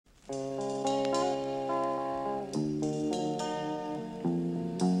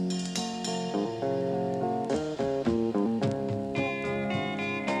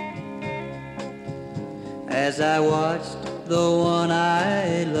as I watched the one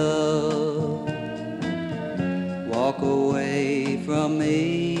I love walk away from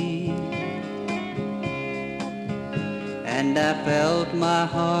me. And I felt my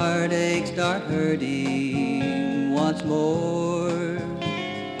heartache start hurting once more.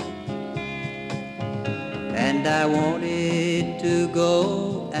 And I wanted to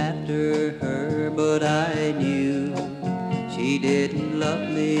go after her, but I knew she didn't love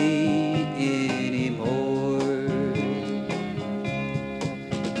me anymore.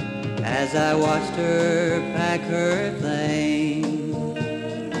 As I watched her pack her things,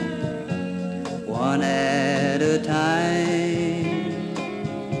 one at a time,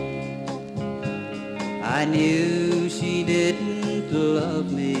 I knew she didn't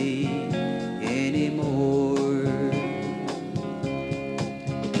love me anymore.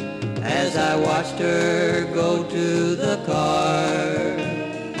 As I watched her go to the car,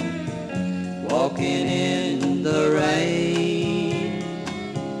 walking in the rain,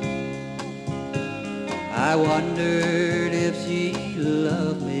 I wondered if she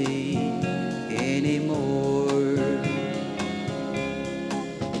loved me anymore.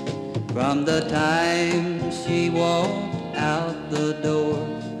 From the time she walked out the door,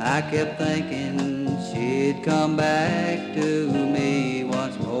 I kept thinking she'd come back to me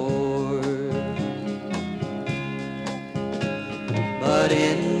once more. But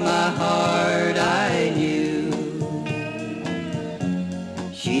in my heart I knew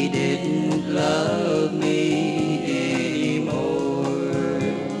she didn't love me